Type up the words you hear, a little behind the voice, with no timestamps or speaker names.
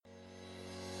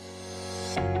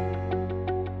Hello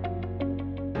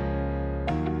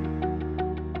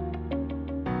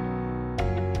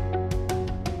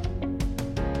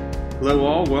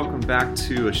all, welcome back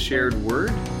to A Shared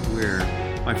Word, where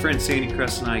my friend Sandy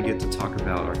Crest and I get to talk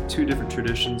about our two different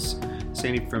traditions,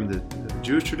 Sandy from the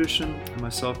Jewish tradition and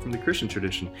myself from the Christian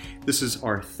tradition. This is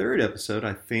our third episode,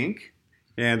 I think,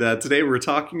 and today we're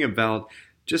talking about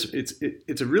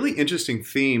it's a really interesting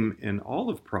theme in all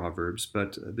of Proverbs,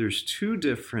 but there's two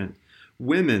different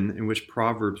women in which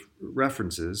Proverbs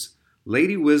references,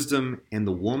 Lady Wisdom and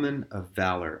the Woman of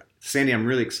Valor. Sandy, I'm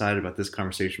really excited about this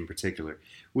conversation in particular.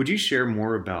 Would you share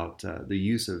more about the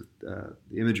use of the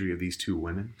imagery of these two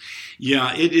women?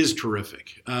 Yeah, it is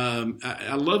terrific.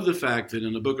 I love the fact that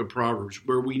in the book of Proverbs,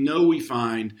 where we know we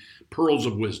find pearls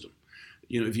of wisdom.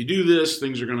 You know, if you do this,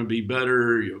 things are going to be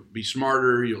better, you'll be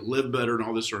smarter, you'll live better, and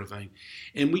all this sort of thing.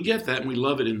 And we get that, and we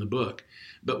love it in the book.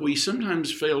 But we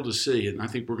sometimes fail to see, and I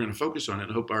think we're going to focus on it,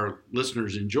 and hope our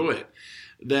listeners enjoy it,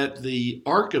 that the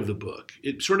arc of the book,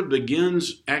 it sort of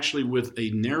begins actually with a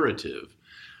narrative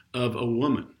of a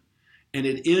woman, and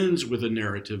it ends with a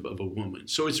narrative of a woman.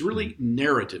 So it's really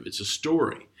narrative. It's a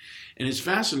story. And it's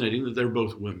fascinating that they're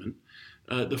both women.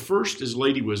 The first is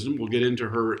Lady Wisdom. We'll get into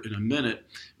her in a minute.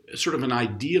 Sort of an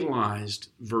idealized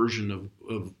version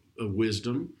of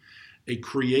wisdom, a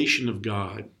creation of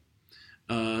God.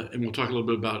 And we'll talk a little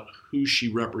bit about who she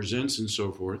represents and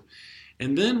so forth.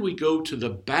 And then we go to the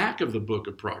back of the book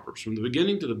of Proverbs, from the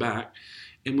beginning to the back,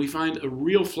 and we find a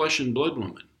real flesh and blood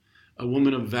woman, a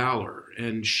woman of valor.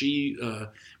 And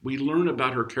we learn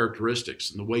about her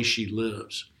characteristics and the way she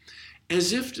lives,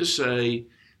 as if to say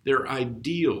they're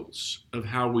ideals of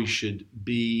how we should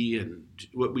be and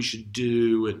what we should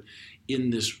do. And in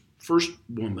this first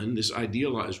woman, this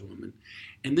idealized woman,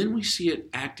 and then we see it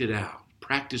acted out,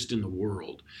 practiced in the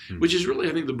world, which is really,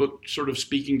 I think, the book sort of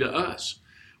speaking to us.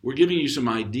 We're giving you some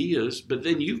ideas, but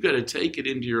then you've got to take it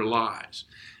into your lives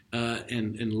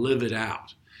and live it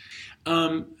out.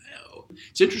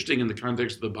 It's interesting in the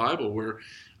context of the Bible, where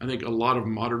I think a lot of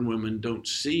modern women don't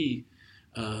see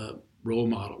role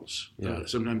models. Yeah.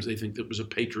 Sometimes they think that it was a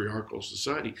patriarchal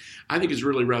society. I think it's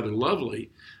really rather lovely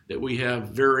that we have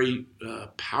very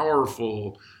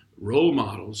powerful role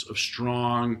models of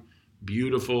strong,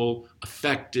 beautiful,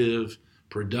 effective,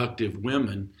 productive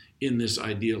women in this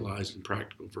idealized and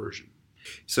practical version.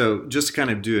 So just to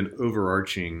kind of do an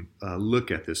overarching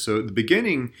look at this. So the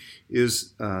beginning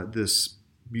is this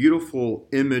beautiful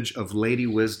image of Lady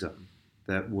Wisdom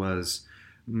that was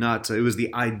not, it was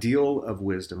the ideal of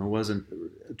wisdom. It wasn't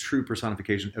a true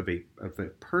personification of a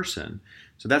person.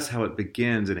 So that's how it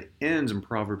begins, and it ends in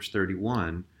Proverbs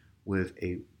 31 with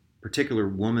a particular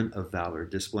woman of valor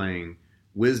displaying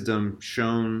wisdom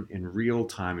shown in real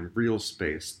time, in real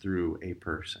space, through a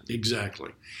person.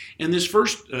 Exactly. And this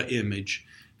first image,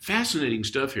 fascinating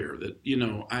stuff here that, you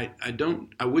know,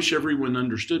 I wish everyone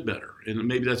understood better. And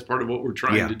maybe that's part of what we're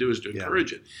trying to do, is to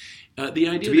encourage it. The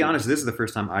idea, to be honest, this is the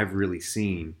first time I've really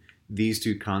seen these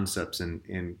two concepts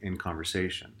in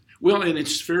conversation. Well, and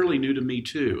it's fairly new to me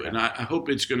too. Okay. And I hope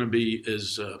it's going to be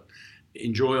as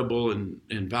enjoyable and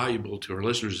valuable to our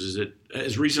listeners as it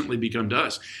has recently become to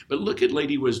us. But look at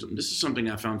Lady Wisdom. This is something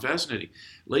I found fascinating.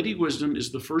 Lady Wisdom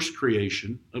is the first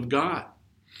creation of God,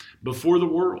 before the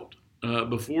world,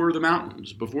 before the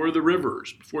mountains, before the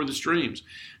rivers, before the streams,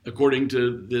 according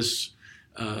to this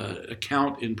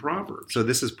account in Proverbs. So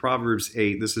this is Proverbs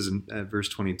 8. This is in verse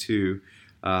 22.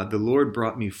 The Lord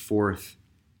brought me forth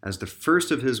as the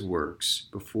first of his works,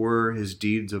 before his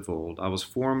deeds of old. I was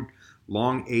formed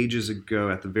long ages ago,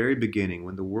 at the very beginning,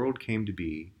 when the world came to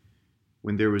be.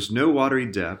 When there was no watery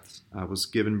depth, I was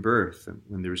given birth. And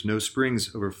when there was no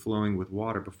springs overflowing with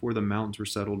water, before the mountains were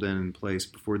settled in place,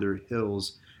 before their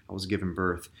hills, I was given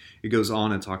birth. It goes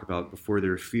on and talk about before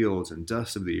their fields and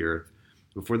dust of the earth,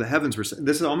 before the heavens were.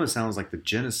 This almost sounds like the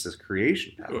Genesis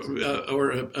creation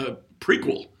or a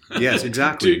prequel. Yes,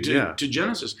 exactly. to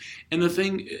Genesis. And the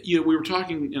thing, we were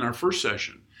talking in our first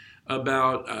session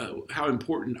about how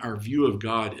important our view of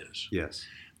God is. Yes.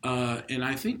 And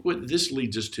I think what this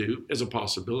leads us to, as a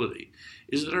possibility,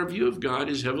 is that our view of God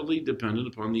is heavily dependent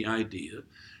upon the idea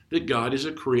that God is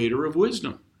a creator of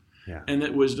wisdom. Yeah. And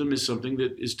that wisdom is something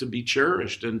that is to be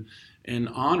cherished and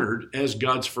honored as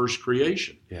God's first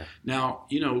creation. Yeah. Now,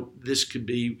 this could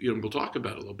be, we'll talk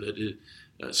about it a little bit.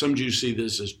 Some Jews see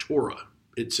this as Torah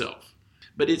itself.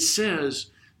 But it says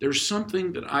there's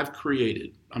something that I've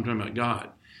created, I'm talking about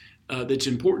God, that's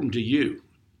important to you,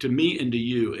 to me and to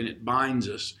you, and it binds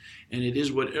us. And it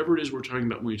is whatever it is we're talking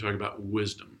about when we talk about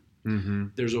wisdom. Mm-hmm.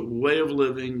 There's a way of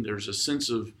living, there's a sense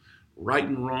of right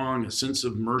and wrong, a sense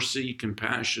of mercy,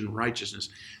 compassion, righteousness.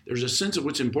 There's a sense of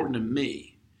what's important to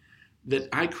me that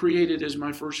I created as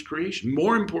my first creation,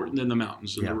 more important than the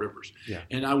mountains and the rivers. Yeah.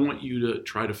 And I want you to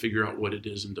try to figure out what it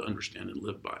is and to understand and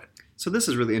live by it. So this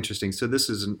is really interesting. So this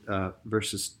is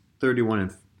verses 30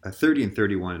 and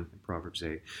 31 in Proverbs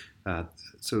 8.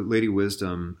 So Lady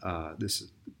Wisdom,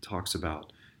 this talks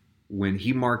about when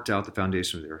he marked out the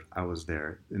foundation of the earth, I was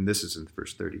there. And this is in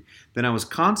verse 30. Then I was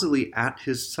constantly at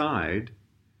his side.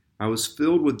 I was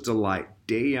filled with delight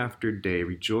day after day,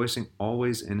 rejoicing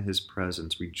always in his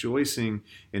presence, rejoicing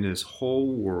in his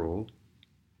whole world,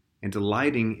 and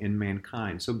delighting in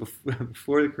mankind. So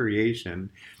before the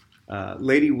creation,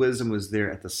 Lady Wisdom was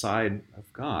there at the side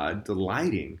of God,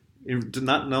 delighting,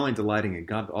 not only delighting in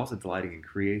God, but also delighting in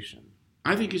creation.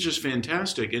 I think it's just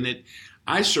fantastic. And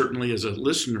I certainly, as a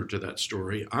listener to that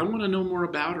story, I want to know more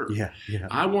about her. Yeah.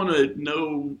 I want to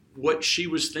know what she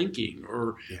was thinking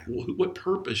or what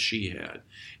purpose she had.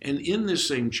 And in this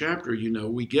same chapter,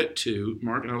 we get to,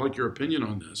 Mark, and I like your opinion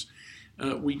on this,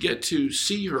 we get to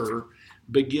see her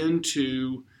begin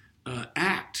to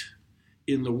act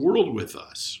in the world with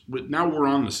us. Now we're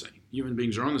on the scene. Human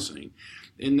beings are on the scene.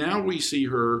 And now we see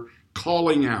her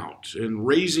calling out and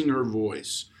raising her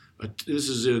voice. This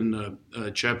is in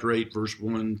chapter 8, verse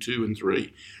 1, 2, and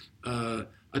 3.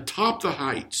 Atop the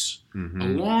heights,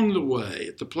 along the way,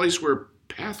 at the place where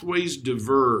pathways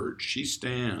diverge, she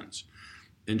stands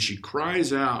and she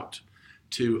cries out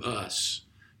to us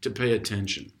to pay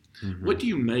attention. What do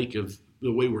you make of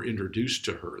the way we're introduced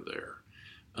to her there?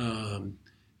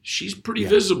 She's pretty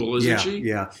visible, isn't she?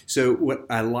 Yeah. So what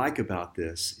I like about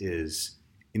this is,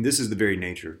 and this is the very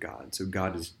nature of God. So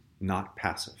God is not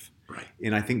passive. Right.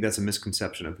 And I think that's a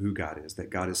misconception of who God is, that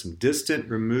God is some distant,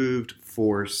 removed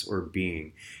force or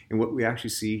being. And what we actually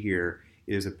see here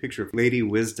is a picture of Lady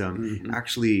Wisdom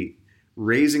actually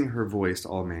raising her voice to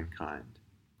all mankind,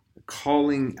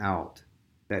 calling out.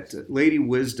 That Lady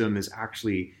Wisdom is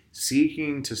actually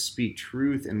seeking to speak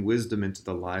truth and wisdom into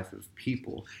the life of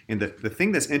people. And the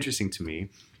thing that's interesting to me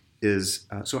is,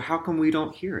 so how come we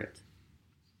don't hear it?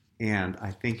 And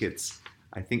I think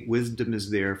wisdom is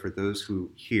there for those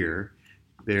who hear.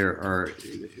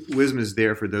 Wisdom is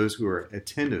there for those who are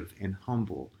attentive and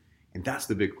humble. And that's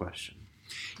the big question.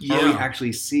 Yeah. Are we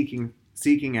actually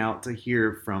seeking out to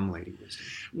hear from Lady Wisdom?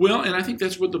 Well, and I think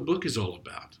that's what the book is all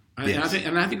about. I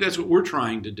think that's what we're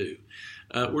trying to do.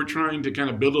 We're trying to kind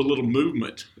of build a little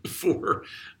movement for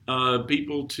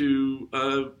people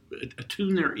to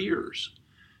attune their ears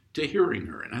to hearing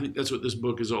her. And I think that's what this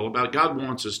book is all about. God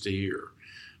wants us to hear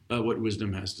what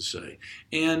wisdom has to say.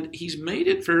 And he's made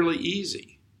it fairly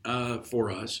easy for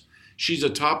us. She's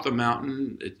atop the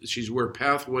mountain. She's where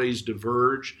pathways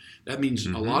diverge. That means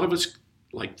a lot of us,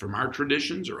 like from our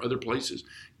traditions or other places,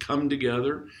 come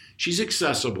together. She's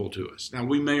accessible to us. Now,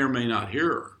 we may or may not hear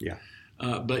her. Yeah.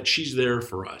 But she's there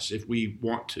for us if we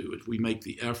want to, if we make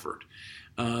the effort.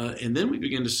 And then we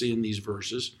begin to see in these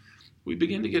verses, we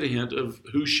begin to get a hint of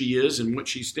who she is and what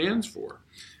she stands for.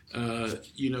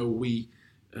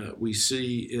 We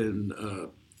see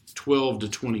in 12 to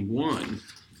 21,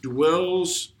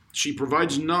 she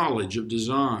provides knowledge of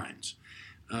designs.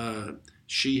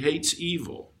 She hates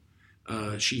evil.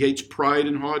 She hates pride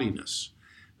and haughtiness,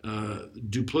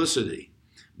 duplicity.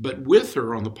 But with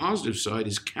her, on the positive side,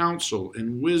 is counsel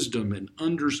and wisdom and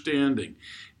understanding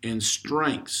and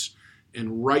strengths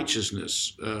and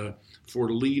righteousness for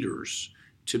leaders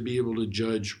to be able to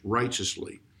judge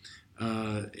righteously.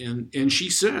 And she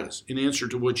says, in answer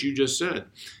to what you just said,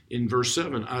 in verse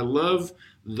 7, I love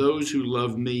those who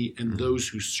love me, and those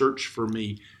who search for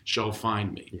me shall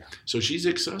find me. Yeah. So she's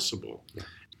accessible. Yeah.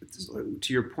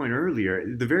 To your point earlier,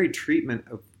 the very treatment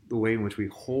of the way in which we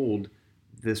hold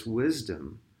this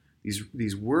wisdom,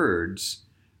 these words,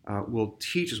 will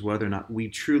teach us whether or not we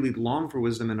truly long for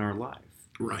wisdom in our life.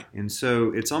 Right. And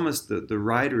so it's almost the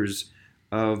writers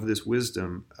of this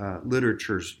wisdom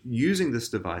literatures using this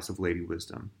device of Lady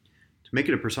Wisdom to make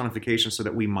it a personification so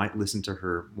that we might listen to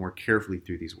her more carefully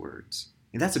through these words.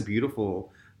 And that's a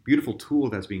beautiful, beautiful tool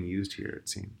that's being used here, it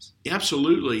seems.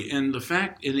 Absolutely. And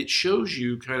it shows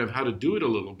you kind of how to do it a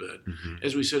little bit.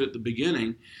 As we said at the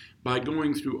beginning, by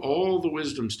going through all the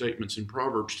wisdom statements in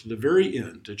Proverbs to the very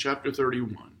end, to chapter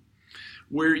 31,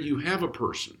 where you have a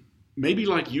person, maybe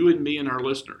like you and me and our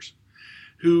listeners,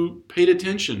 who paid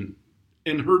attention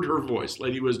and heard her voice,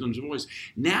 Lady Wisdom's voice.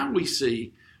 Now we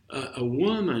see a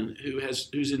woman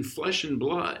who's in flesh and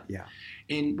blood. Yeah.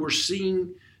 And we're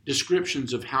seeing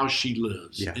descriptions of how she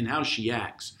lives and how she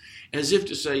acts, as if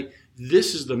to say,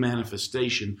 this is the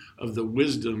manifestation of the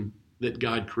wisdom that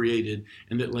God created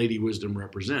and that Lady Wisdom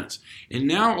represents. And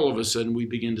now all of a sudden we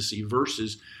begin to see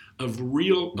verses of a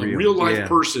real life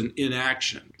person in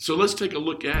action. So let's take a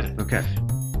look at it. Okay.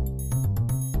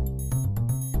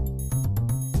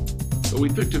 So we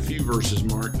picked a few verses,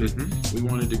 Mark, that we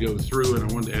wanted to go through,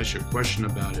 and I wanted to ask you a question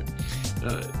about it.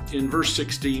 In verse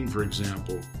 16, for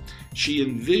example, she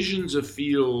envisions a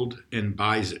field and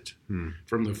buys it.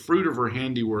 From the fruit of her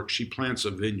handiwork, she plants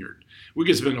a vineyard. We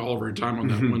could spend all of our time on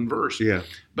that one verse. Yeah.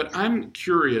 But I'm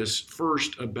curious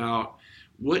first about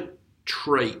what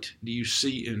trait do you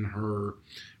see in her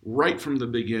right from the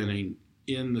beginning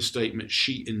in the statement,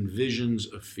 she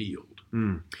envisions a field?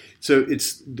 So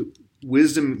it's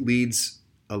wisdom leads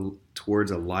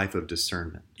towards a life of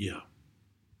discernment. Yeah.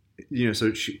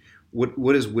 So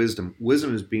what is wisdom?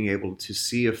 Wisdom is being able to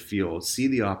see a field, see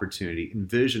the opportunity,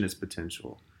 envision its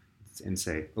potential, and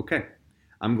say, okay,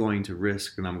 I'm going to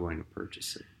risk and I'm going to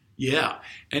purchase it. Yeah,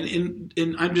 and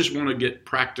I just want to get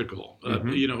practical,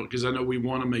 because I know we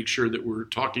want to make sure that we're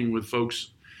talking with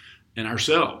folks and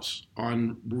ourselves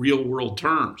on real world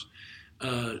terms.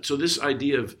 So this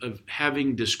idea of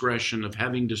having discretion, of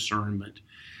having discernment,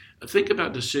 think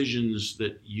about decisions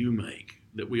that you make,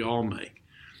 that we all make,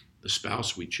 the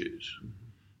spouse we choose,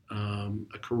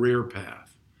 a career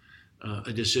path,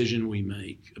 a decision we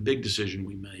make, a big decision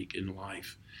we make in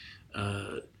life.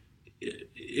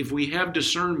 If we have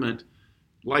discernment,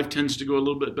 life tends to go a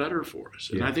little bit better for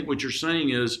us. And I think what you're saying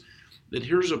is that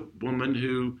here's a woman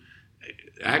who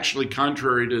actually,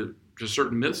 contrary to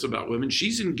certain myths about women,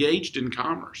 she's engaged in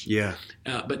commerce. Yeah.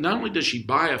 But not only does she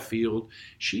buy a field,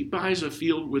 she buys a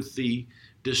field with the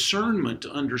discernment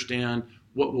to understand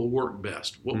what will work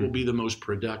best, what will be the most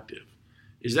productive.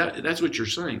 That's what you're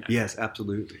saying? Yes,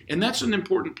 absolutely. And that's an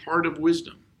important part of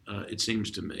wisdom. It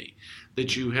seems to me,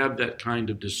 that you have that kind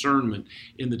of discernment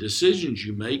in the decisions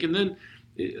you make. And then,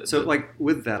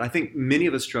 with that, I think many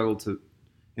of us struggle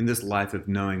in this life of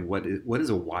knowing what is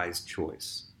a wise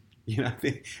choice.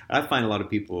 I find a lot of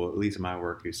people, at least in my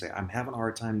work, who say, I'm having a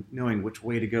hard time knowing which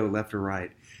way to go, left or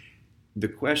right. The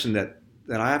question that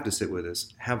I have to sit with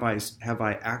is, have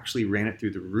I actually ran it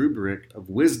through the rubric of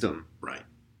wisdom? Right.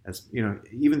 As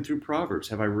even through Proverbs,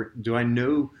 do I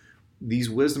know these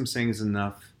wisdom sayings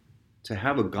enough to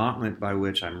have a gauntlet by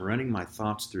which I'm running my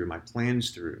thoughts through, my plans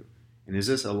through? And is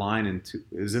this aligned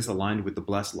with the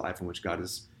blessed life in which God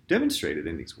has demonstrated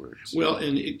in these words? Well,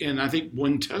 and I think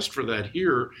one test for that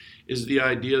here is the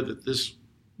idea that this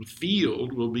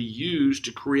field will be used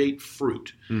to create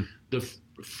fruit. The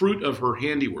fruit of her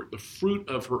handiwork, the fruit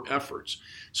of her efforts.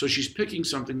 So she's picking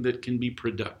something that can be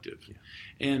productive. Yeah.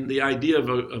 And the idea of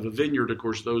a vineyard, of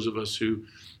course, those of us who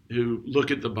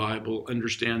look at the Bible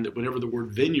understand that whenever the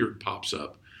word vineyard pops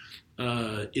up,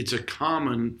 it's a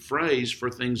common phrase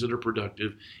for things that are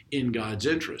productive in God's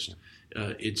interest.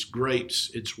 It's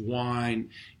grapes, it's wine,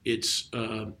 it's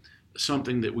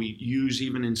something that we use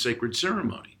even in sacred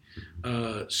ceremony.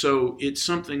 So it's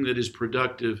something that is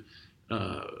productive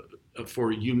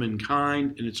for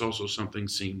humankind, and it's also something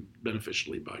seen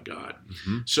beneficially by God.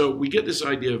 So we get this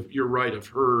idea of, you're right, of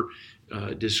her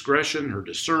discretion, her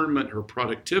discernment, her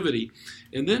productivity.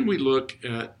 And then we look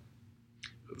at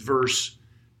verse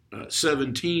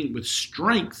 17, with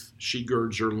strength she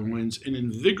girds her loins and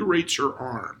invigorates her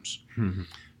arms.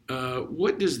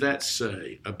 What does that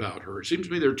say about her? It seems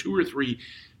to me there are two or three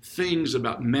things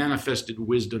about manifested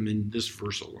wisdom in this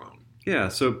verse alone. Yeah,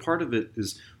 so part of it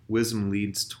is wisdom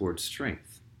leads towards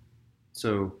strength.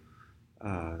 So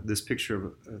this picture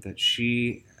of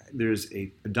there's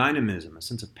a dynamism, a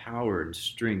sense of power and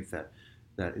strength that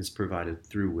is provided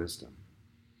through wisdom.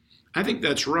 I think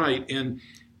that's right, and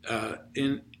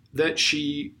that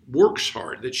she works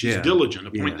hard, that she's diligent,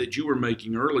 a point that you were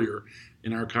making earlier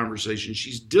in our conversation.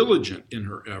 She's diligent in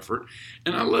her effort,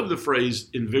 and I love the phrase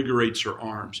invigorates her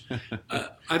arms.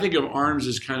 I think of arms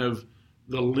as kind of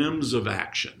the limbs of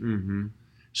action.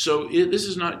 So this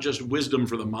is not just wisdom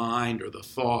for the mind or the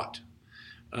thought,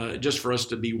 just for us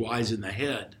to be wise in the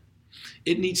head.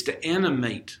 It needs to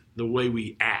animate the way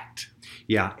we act.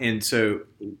 Yeah, and so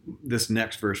this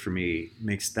next verse for me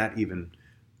makes that even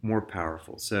more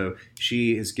powerful. So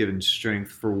she is given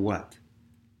strength for what?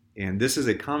 And this is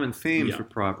a common theme for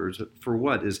Proverbs. For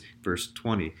what is verse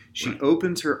 20? She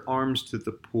opens her arms to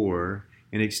the poor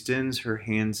and extends her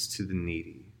hands to the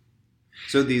needy.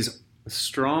 So these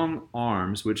strong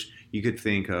arms, which you could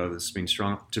think of as being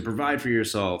strong to provide for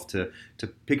yourself, to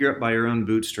pick her up by your own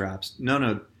bootstraps.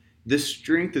 No. This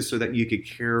strength is so that you could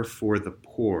care for the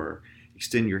poor,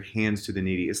 extend your hands to the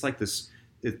needy. It's like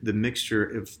the mixture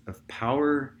of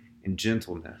power and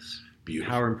gentleness,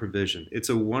 Beautiful. Power and provision. It's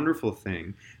a wonderful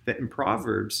thing that in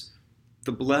Proverbs,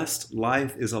 the blessed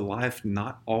life is a life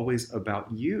not always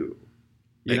about you.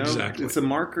 You know, exactly. It's a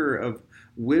marker of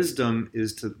wisdom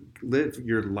is to live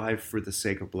your life for the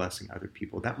sake of blessing other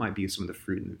people. That might be some of the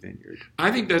fruit in the vineyard.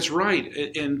 I think that's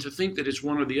right. And to think that it's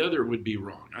one or the other would be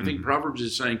wrong. I think Proverbs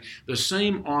is saying the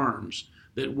same arms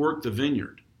that work the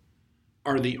vineyard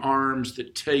are the arms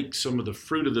that take some of the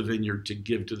fruit of the vineyard to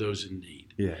give to those in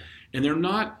need. Yeah. And they're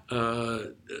not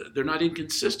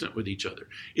inconsistent with each other.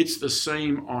 It's the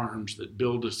same arms that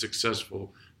build a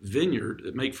successful vineyard,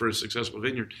 that make for a successful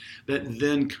vineyard, that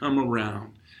then come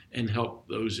around and help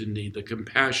those in need. The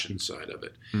compassion side of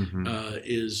it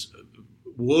is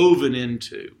woven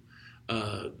into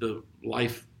the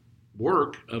life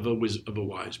work of a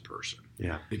wise person.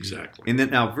 Yeah, exactly. And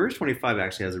then now, verse 25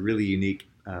 actually has a really unique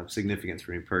significance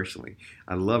for me personally.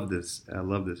 I love this. I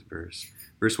love this verse.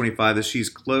 Verse 25 is, she's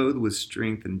clothed with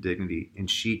strength and dignity, and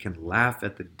she can laugh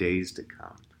at the days to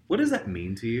come. What does that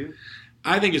mean to you?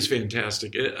 I think it's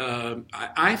fantastic.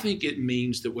 I think it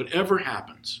means that whatever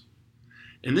happens,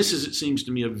 and this is, it seems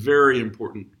to me, a very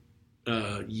important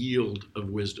yield of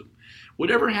wisdom.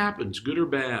 Whatever happens, good or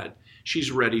bad, she's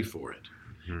ready for it.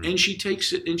 And she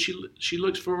takes it and she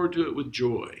looks forward to it with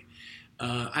joy.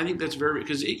 I think that's very,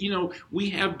 because,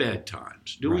 we have bad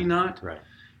times, do we not? Right.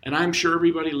 And I'm sure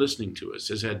everybody listening to us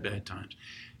has had bad times.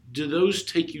 Do those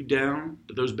take you down?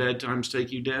 Do those bad times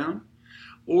take you down?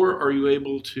 Or are you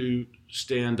able to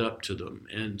stand up to them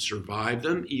and survive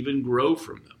them, even grow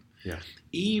from them? Yeah.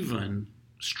 Even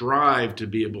strive to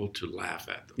be able to laugh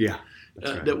at them. Yeah.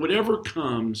 That's right. That whatever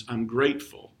comes, I'm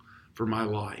grateful for my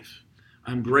life.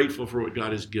 I'm grateful for what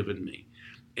God has given me.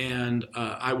 And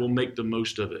I will make the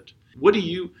most of it.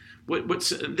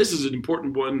 This is an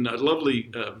important one, a lovely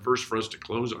verse for us to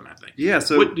close on, I think. Yeah.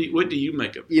 So what do you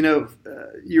make of it?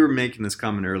 You were making this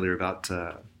comment earlier about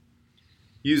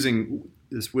using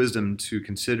this wisdom to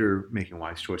consider making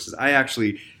wise choices. I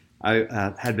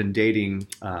had been dating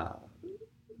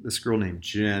this girl named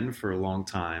Jen for a long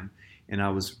time, and I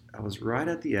was right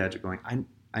at the edge of going,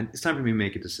 it's time for me to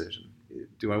make a decision.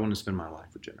 Do I want to spend my life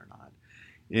with Jen or not?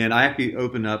 And I actually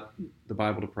opened up the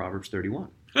Bible to Proverbs 31.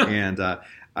 And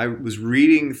I was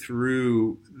reading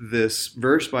through this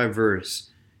verse by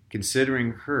verse,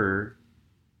 considering her.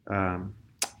 And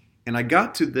I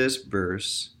got to this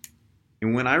verse,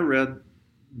 and when I read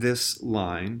this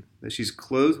line, that she's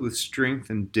clothed with strength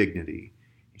and dignity,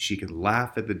 and she can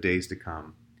laugh at the days to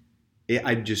come,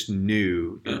 I just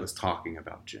knew it was talking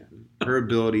about Jen. Her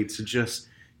ability to just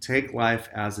take life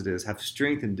as it is, have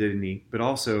strength and dignity, but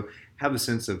also have a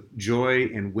sense of joy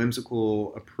and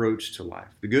whimsical approach to life,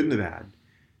 the good and the bad.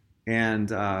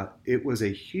 And it was a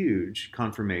huge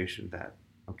confirmation that,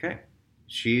 okay,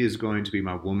 she is going to be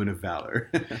my woman of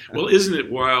valor. Well, isn't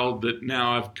it wild that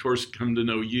now I've, of course, come to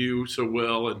know you so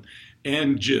well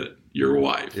and Jen, your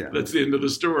wife. Yeah. That's the end of the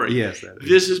story. Yes.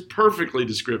 This is perfectly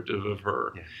descriptive of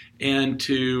her. Yeah. And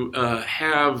to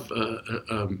have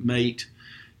a mate,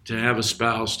 to have a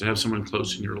spouse, to have someone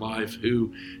close in your life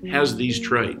who has these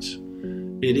traits,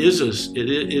 it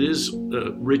is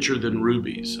richer than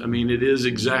rubies. I mean, it is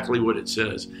exactly what it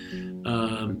says.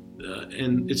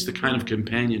 And it's the kind of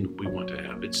companion we want to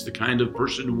have. It's the kind of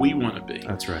person we want to be.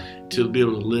 That's right. To be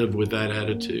able to live with that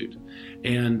attitude.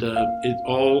 And it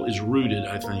all is rooted,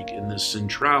 I think, in this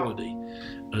centrality,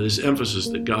 this emphasis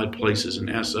that God places and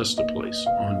asks us to place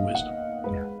on wisdom.